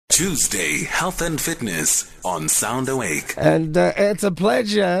Tuesday Health and Fitness on Sound Awake. And it's a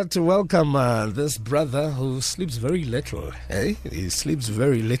pleasure to welcome this brother who sleeps very little. He sleeps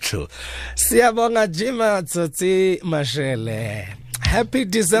very little. Siyabonga Jimatsotsi Mashele. Happy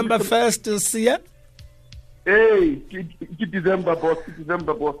December 1st to see you. Hey, keep December, boss. Keep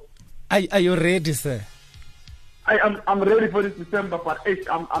December, boss. Are you ready, sir? I'm ready for this December, but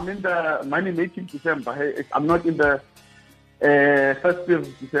I'm in the money-making December. Hey, I'm not in the festive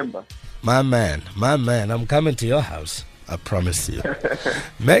December. My man, I'm coming to your house. I promise you.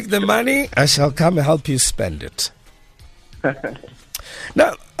 Make the money, I shall come and help you spend it.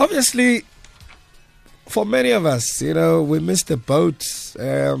 Now, obviously, for many of us, we missed the boat,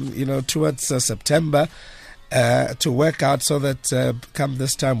 towards September to work out so that come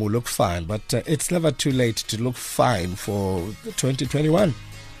this time we'll look fine. But it's never too late to look fine for 2021.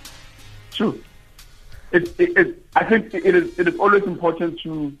 True. I think it is always important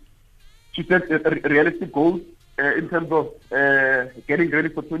to set realistic goals in terms of getting ready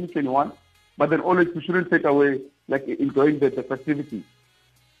for 2021, but then always we shouldn't take away enjoying the festivities.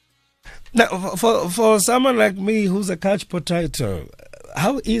 Now, for someone like me who's a couch potato,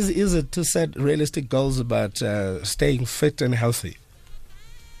 how easy is it to set realistic goals about staying fit and healthy?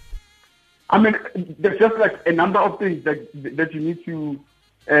 I mean, there's just a number of things that you need to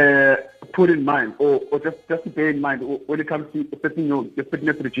put in mind, or just to bear in mind when it comes to setting your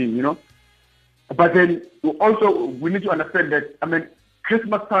fitness regime, But then also we need to understand that,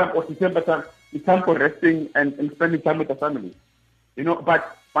 Christmas time or December time is time for resting and spending time with the family,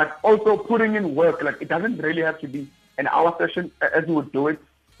 But also putting in work, it doesn't really have to be an hour session as you would do it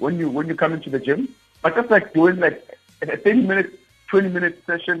when you come into the gym, but just doing a 30-minute, 20-minute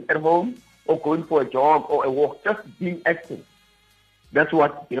session at home, or going for a jog or a walk, just being active. That's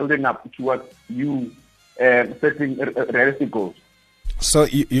what's building up towards you setting realistic goals. So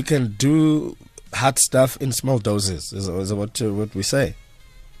you can do hard stuff in small doses, is what we say?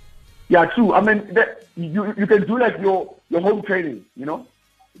 Yeah, true. You can do your home training,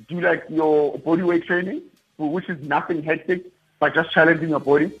 do your body weight training, which is nothing hectic, but just challenging your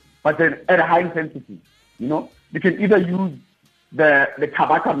body, but then at a high intensity, You can either use the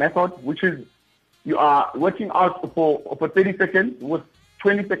Tabata method, which is you are working out for 30 seconds with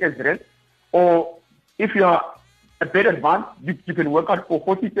 20 seconds rest, or if you are a bit advanced, you can work out for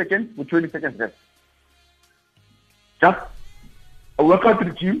 40 seconds with 20 seconds rest. Just a workout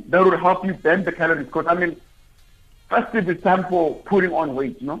regime that will help you burn the calories. Because, festive is time for putting on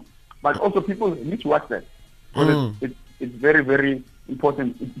weight, But also people need to watch that. Because it's very, very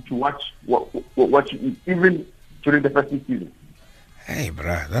important to watch what you eat, even during the festive season. Hey,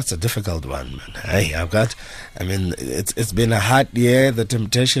 bruh, that's a difficult one, man. Hey, it's been a hard year. The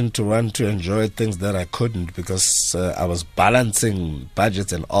temptation to want to enjoy things that I couldn't because I was balancing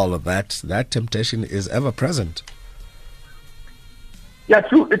budgets and all of that. That temptation is ever present. Yeah,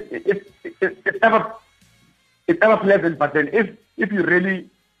 true. It's ever pleasant, but then if you really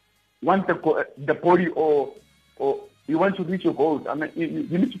want the body or you want to reach your goals, you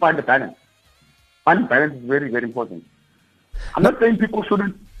need to find the balance. Finding balance is very, very important. I'm not saying people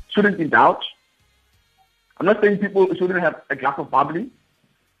shouldn't indulge. I'm not saying people shouldn't have a glass of bubbly.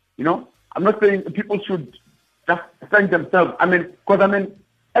 I'm not saying people should just thank themselves. Because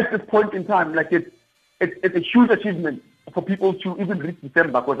at this point in time, it's a huge achievement for people to even reach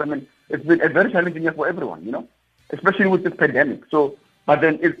December. Because it's been a very challenging year for everyone. Especially with this pandemic. So, but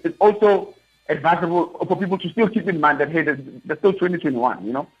then it's also advisable for people to still keep in mind that hey, there's still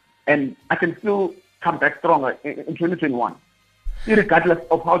 2021. And I can still come back stronger in 2021, regardless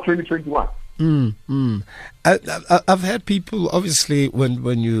of how 2021. I've had people, obviously,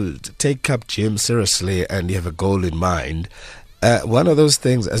 when you take up gym seriously and you have a goal in mind, one of those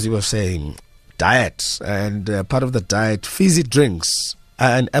things, as you were saying, diet, and part of the diet, fizzy drinks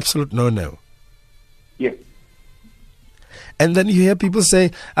are an absolute no-no. Yes. And then you hear people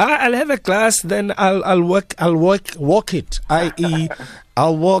say, I'll have a class, then I'll walk it, i.e.,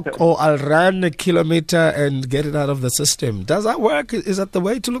 I'll walk or I'll run a kilometer and get it out of the system. Does that work? Is that the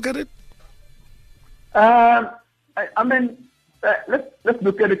way to look at it? Let's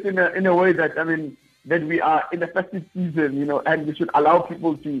look at it in a way that that we are in the festive season, and we should allow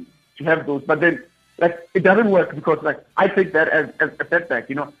people to have those. But then, it doesn't work because I take that as a setback.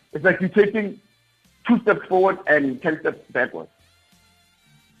 It's like you're taking 2 steps forward and 10 steps backwards.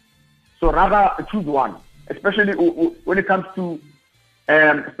 So rather choose one, especially when it comes to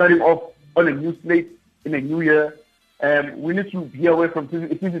starting off on a new slate in a new year. We need to be away from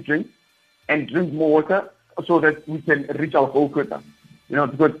fizzy drinks and drink more water so that we can reach our goal quicker.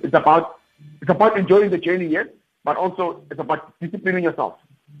 Because it's about enjoying the journey, yes, but also it's about disciplining yourself.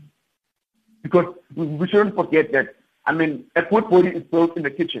 Because we shouldn't forget that, I mean, a good body is built in the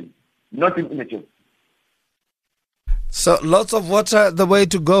kitchen, not in the gym. So lots of water, the way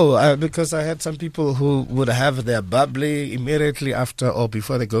to go, because I had some people who would have their bubbly immediately after or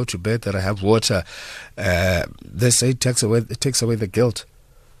before they go to bed that I have water. They say it takes away the guilt.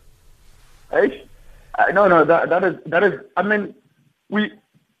 No, that is, I mean,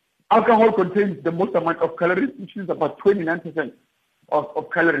 alcohol contains the most amount of calories, which is about 29%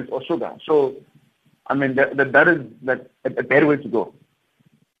 of calories or sugar. So, I mean, that is a better way to go.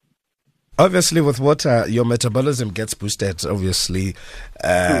 Obviously, with water, your metabolism gets boosted. Obviously,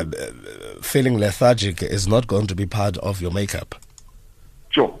 feeling lethargic is not going to be part of your makeup.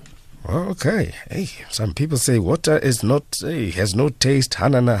 Sure. Okay. Hey, some people say water is has no taste.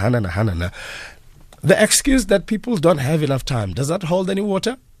 Hanana. The excuse that people don't have enough time, does that hold any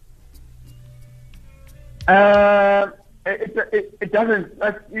water? It doesn't.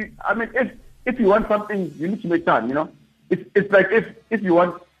 I mean, if you want something, you need to make time. You know, it's like if you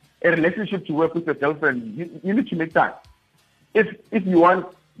want a relationship to work with your girlfriend, you need to make time. If you want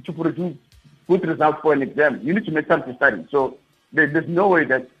to produce good results for an exam, you need to make time to study. So there's no way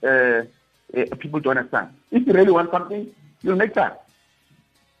that people don't have time. If you really want something, you'll make time.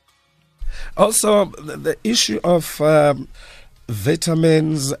 Also, the issue of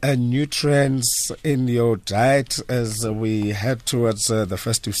vitamins and nutrients in your diet as we head towards the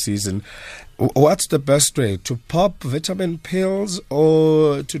festive season. What's the best way? To pop vitamin pills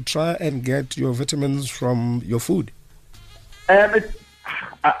or to try and get your vitamins from your food? I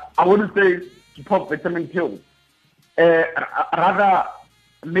wouldn't say to pop vitamin pills. Rather,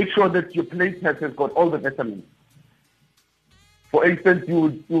 make sure that your plate has got all the vitamins. For instance,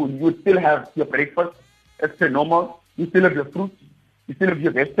 you would still have your breakfast as per normal. You still have your fruits. You still have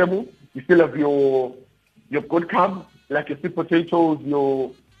your vegetables. You still have your good carbs, like your sweet potatoes,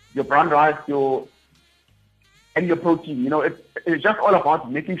 your brown rice, and your protein. You know, it's just all about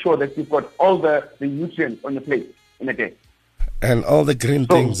making sure that you've got all the nutrients on your plate in a day. And all the green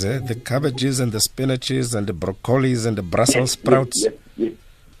things, the cabbages and the spinaches and the broccolis and the Brussels sprouts. Yes.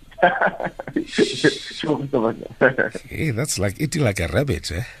 Hey, that's like eating like a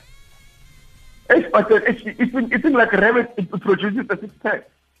rabbit, eh? Eating like a rabbit, it produces a six-pack.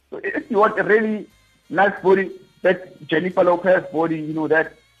 So if you want a really nice body, that Jennifer Lopez body, you know,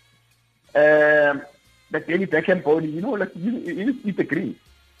 that David Beckham body, you know, like you need to eat the green.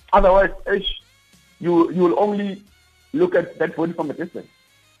 Otherwise, you will only look at that body from a distance.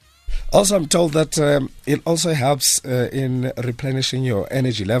 Also, I'm told that it also helps in replenishing your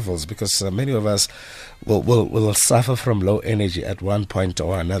energy levels because many of us will suffer from low energy at one point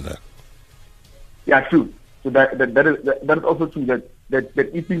or another. Yeah, true. So that is also true. That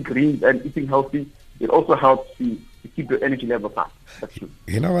eating greens and eating healthy, it also helps to keep your energy level up. That's true.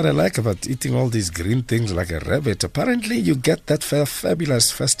 You know what I like about eating all these green things like a rabbit? Apparently, you get that fabulous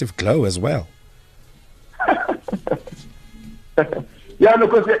festive glow as well. Yeah,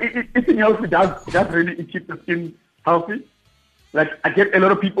 because eating healthy does really keep the skin healthy. Like I get a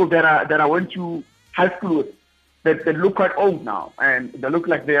lot of people that I went to high school with that look quite old now, and they look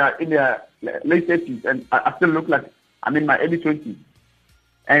like they are in their late 30s, and I still look like I'm in my early 20s.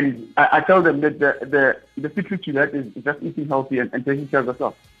 And I tell them that the secret to that is just eating healthy and taking care of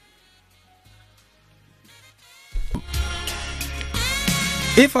yourself.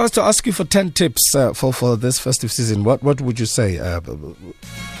 If I was to ask you for 10 tips for this festive season, what would you say?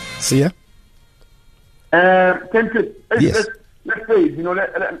 Sia? 10 tips. Yes. Let's say, you know,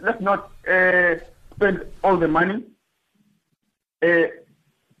 let's not spend all the money.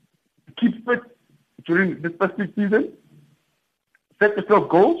 Keep fit during this festive season. Set yourself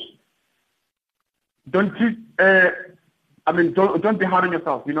goals. Don't be hard on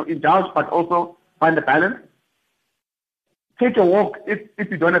yourself. You know, indulge, but also find the balance. Take a walk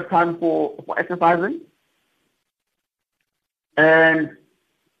if you don't have time for exercising, and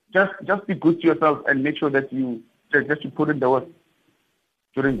just be good to yourself and make sure that you put in the work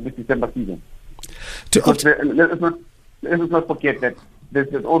during this December season. Let's not forget that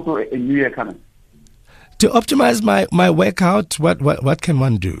there's also a new year coming. To optimize my workout, what can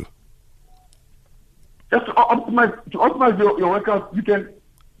one do? Just to optimize your workout, you can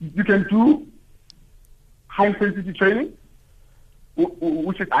do high intensity training,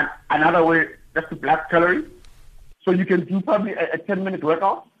 which is another way just to blast calories. So you can do probably a 10-minute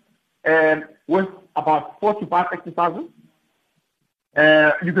workout with about 4 to 5 exercises.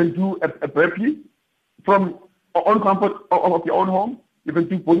 You can do a burpee from on comfort of your own home. You can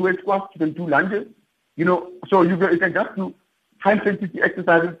do bodyweight squats. You can do lunges. You know, so you can just do high intensity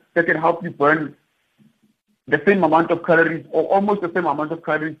exercises that can help you burn the same amount of calories or almost the same amount of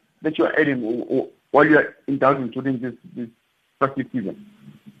calories that you are adding while you are indulging during this festive season.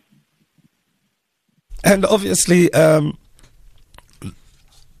 And obviously,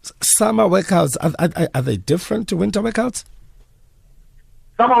 summer workouts, are they different to winter workouts?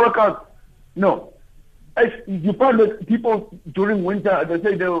 Summer workouts, no. You find that people during winter, they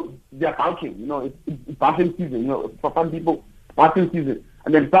say they're bulking. It's bulking season. For some people, bulking season.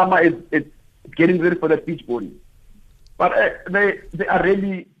 And then summer it's getting ready for the beach body. But they are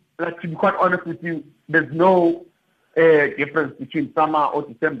really, to be quite honest with you, there's no difference between summer or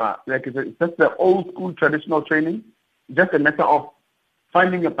December. It's just the old school traditional training. Just a matter of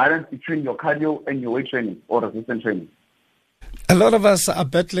finding a balance between your cardio and your weight training or resistance training. A lot of us are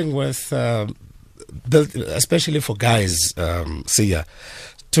battling with, especially for guys, Sia,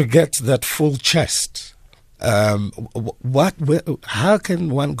 to get that full chest. How can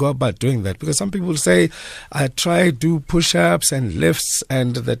one go about doing that? Because some people say, I try do push-ups and lifts,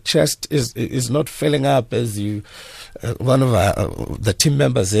 and the chest is not filling up as one of the team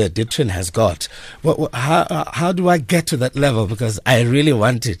members here, Ditrin, has got. How do I get to that level? Because I really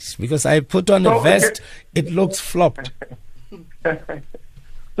want it. Because I put on a vest, it looks flopped.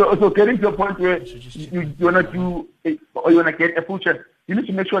 So getting to a point where you want to do or you want to get a full chest, you need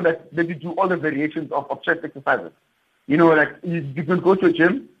to make sure that you do all the variations of chest exercises. You can go to a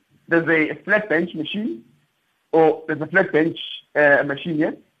gym, there's a flat bench machine, or there's a flat bench machine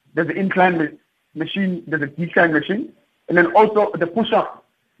here. There's an incline machine, there's a decline machine, and then also the push-up.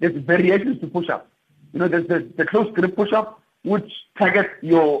 There's variations to push-up. There's the close grip push-up, which targets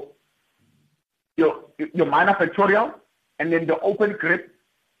your minor pectoral, and then the open grip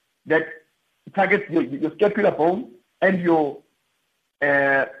that targets your scapular bone and your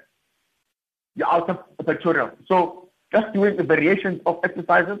outer pectoral. So just doing the variations of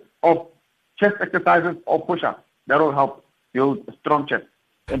exercises, of chest exercises or push-ups, that will help build a strong chest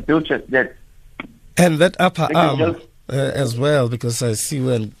and build chest. And that upper arm as well, because I see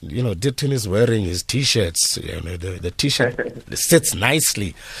when Ditton is wearing his t-shirts, the t-shirt sits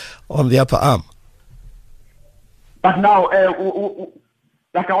nicely on the upper arm. But now,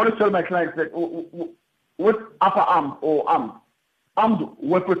 like I always tell my clients that with upper arm or arms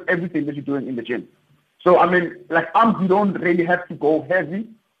work with everything that you're doing in the gym. So, like arms, you don't really have to go heavy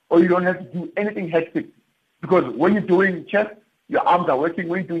or you don't have to do anything hectic. Because when you're doing chest, your arms are working.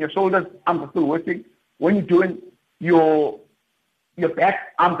 When you're doing your shoulders, arms are still working. When you're doing your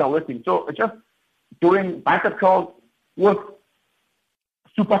back, arms are working. So just doing bicep curls with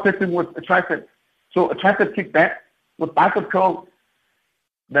supersetting with a tricep. So a tricep kick back with bicep curls,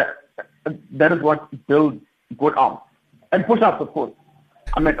 that is what builds good arms. And push-ups, of course.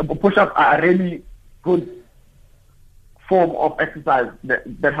 Push-ups are a really good form of exercise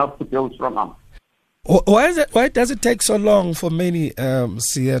that helps to build strong arms. Why does it take so long for many,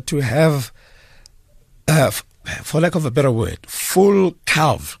 Sia, to have, for lack of a better word, full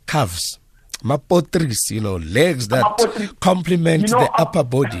calves? Mapotris, legs that complement the upper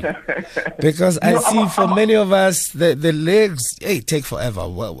body. Because I see for many of us, the legs, take forever.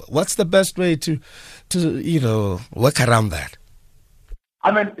 What's the best way to work around that?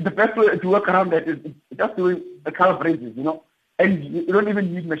 The best way to work around that is just doing a calf raises, and you don't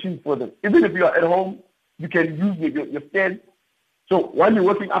even use machines for them. Even if you are at home, you can use your stairs. So while you're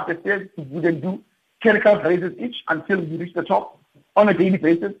working up the stairs, you can do 10 calf raises each until you reach the top on a daily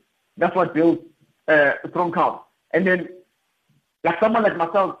basis. That's what builds a strong calf. And then, like someone like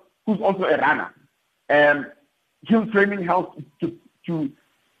myself, who's also a runner, hill training helps to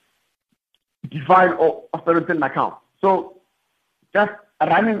define or strengthen my calf. So just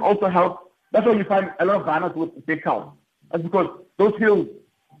running also helps. That's why you find a lot of runners with big calves. That's because those hills,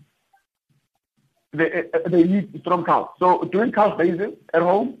 they need strong calves. So doing calf raises at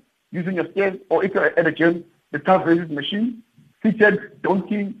home, using your stairs, or if you're at a gym, the calf raises machine, seated,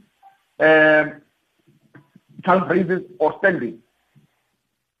 donkey, calf raises or standing.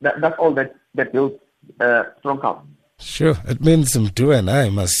 That's all that builds strong calf. Sure. It means Mdu and I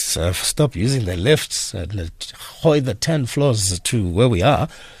must stop using the lifts and hoy the 10 floors to where we are,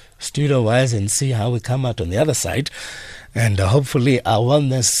 studio-wise, and see how we come out on the other side. And hopefully our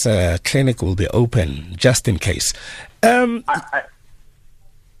wellness clinic will be open, just in case. No,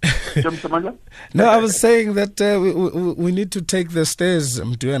 I was saying that we need to take the stairs,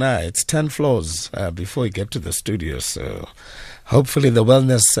 Mdu and I. It's 10 floors before we get to the studio. So hopefully the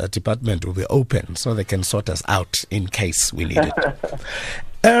wellness department will be open so they can sort us out in case we need it.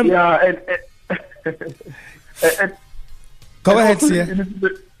 And go ahead, Sia.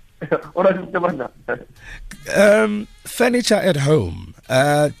 All right, Mr. Mandla. Furniture at home.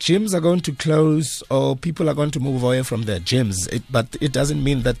 Gyms are going to close, or people are going to move away from their gyms, but it doesn't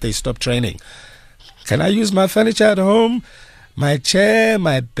mean that they stop training. Can I use my furniture at home? My chair,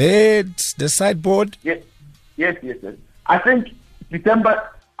 my bed, the sideboard? Yes. I think December,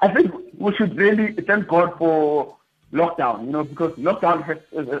 I think we should really thank God for lockdown, because lockdown has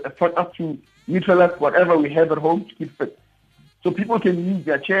taught us to neutralize whatever we have at home to keep fit. So people can use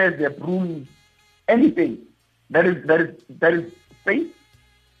their chairs, their brooms, anything that is safe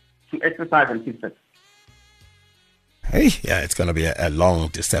to exercise and keep fit. Hey, yeah, it's going to be a long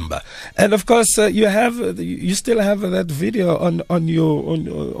December, and of course, you still have that video on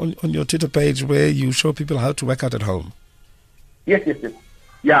your Twitter page where you show people how to work out at home. Yes.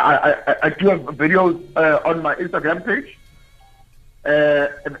 Yeah, I do have videos on my Instagram page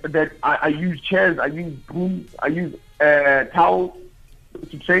that I use chairs, I use brooms, I use towels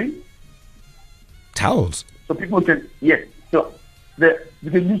to train. Towels? So people can, yes. So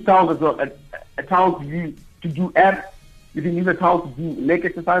you can use towels as well. A towel to do abs. You can use a towel to do leg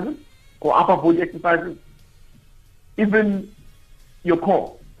exercises or upper body exercises. Even your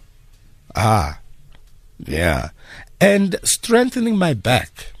core. Yeah. And strengthening my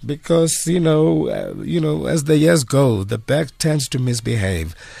back, because, as the years go, the back tends to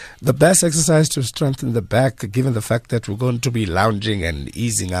misbehave. The best exercise to strengthen the back, given the fact that we're going to be lounging and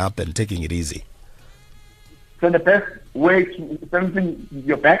easing up and taking it easy. So the best way to strengthen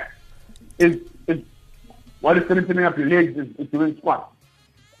your back is what is strengthening up your legs is doing squats.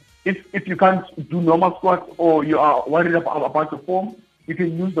 If you can't do normal squats or you are worried about your form, you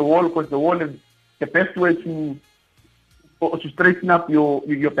can use the wall, because the wall is the best way to straighten up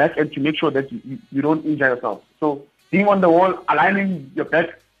your back and to make sure that you don't injure yourself. So being on the wall, aligning your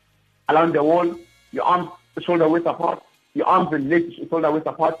back along the wall, your arms shoulder width apart, your arms and legs shoulder width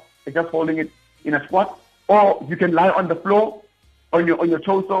apart, and just holding it in a squat. Or you can lie on the floor on your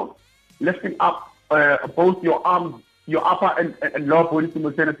torso, lifting up both your arms, your upper and lower body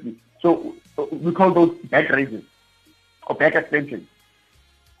simultaneously. So we call those back raises or back extensions.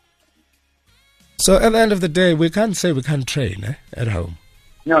 So at the end of the day, we can't say we can't train at home.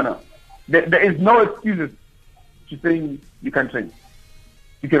 No. There is no excuses to saying you can't train.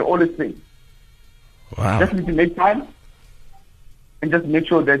 You can always train. Wow. Just need to make time and just make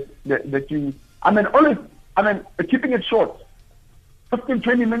sure that you... keeping it short. 15,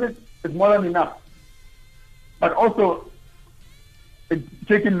 20 minutes is more than enough. But also,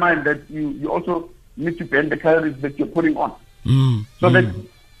 take in mind that you also need to burn the calories that you're putting on. That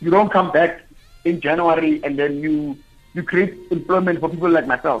you don't come back in January and then you create employment for people like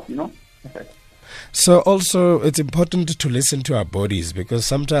myself, So also it's important to listen to our bodies, because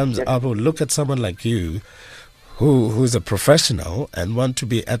sometimes I will look at someone like you who's a professional and want to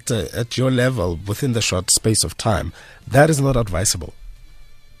be at your level within the short space of time. That is not advisable.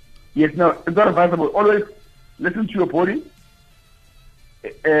 Yes, no, it's not advisable. Always listen to your body.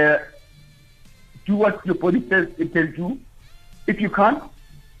 Do what your body says it can do. If you can't,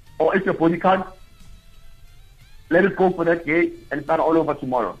 or if your body can't, let it go for that day and start all over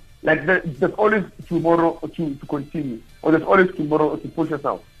tomorrow. Like there's always tomorrow to continue, or there's always tomorrow to push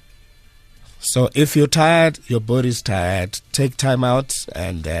yourself. So if you're tired, your body's tired, take time out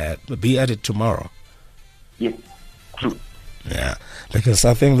and be at it tomorrow. Yes, true. Yeah, because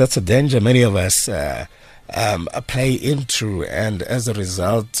I think that's a danger many of us play into, and as a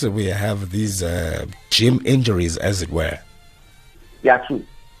result, we have these gym injuries, as it were. Yeah, true.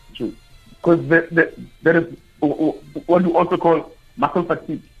 Because there is what we also call muscle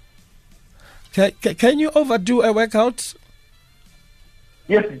fatigue. Can you overdo a workout?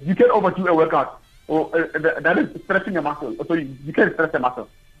 Yes, you can overdo a workout. Or that is stretching a muscle. So you can stretch a muscle.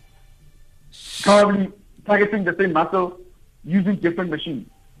 Probably targeting the same muscle using different machines.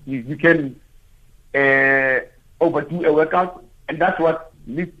 You can overdo a workout, and that's what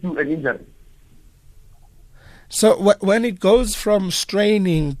leads to an injury. So when it goes from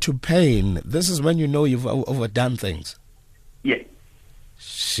straining to pain, this is when you know you've overdone things. Yes.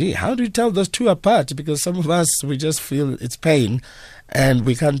 Gee, how do you tell those two apart? Because some of us, we just feel it's pain, and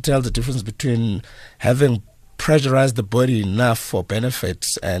we can't tell the difference between having pressurized the body enough for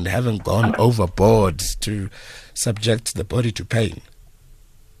benefits and having gone overboard to subject the body to pain.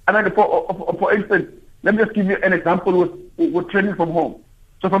 For instance, let me just give you an example with training from home.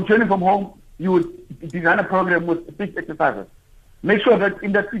 So from training from home, you would design a program with 6 exercises. Make sure that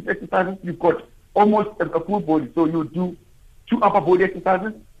in that 6 exercises, you've got almost a full body. So you would do 2 upper body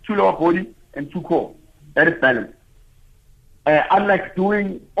exercises, 2 lower body, and 2 core. That is balanced. Unlike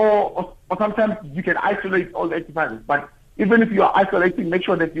doing, or sometimes you can isolate all the exercises, but even if you are isolating, make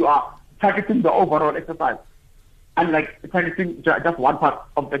sure that you are targeting the overall exercise and like targeting just one part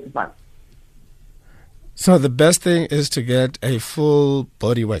of the exercise. So the best thing is to get a full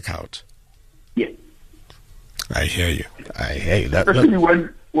body workout. Yes. I hear you. Especially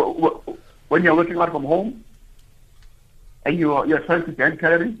when you're working out from home and you're trying to burn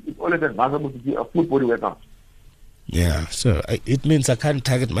calories, it's always advisable to do a full body workout. Yeah, so it means I can't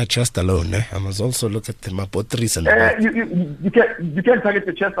target my chest alone. I must also look at my botries and you can target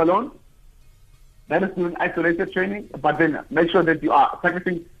the chest alone. That is doing isolated training, but then make sure that you are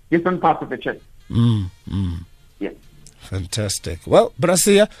targeting different parts of the chest. Yeah. Fantastic. Well,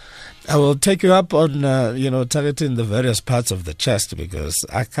 Brasia, I will take you up on targeting the various parts of the chest, because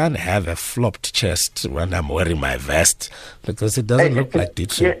I can't have a flopped chest when I'm wearing my vest, because it doesn't look like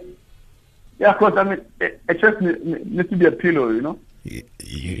Dietrich. Yeah, of course. I mean, a chest needs to be a pillow, you know.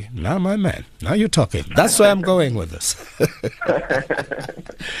 Now, my man, now you're talking. That's where I'm going with this.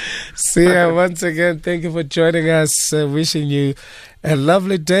 Sia, once again, thank you for joining us. Wishing you a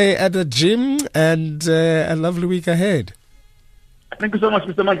lovely day at the gym and a lovely week ahead. Thank you so much,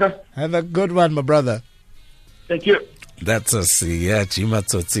 Mr. Mandla. Have a good one, my brother. Thank you. That's a Sia.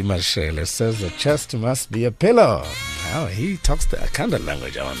 Jimatsotsi Mashele says the chest must be a pillow. Now he talks the kind of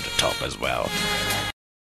language I want to talk as well.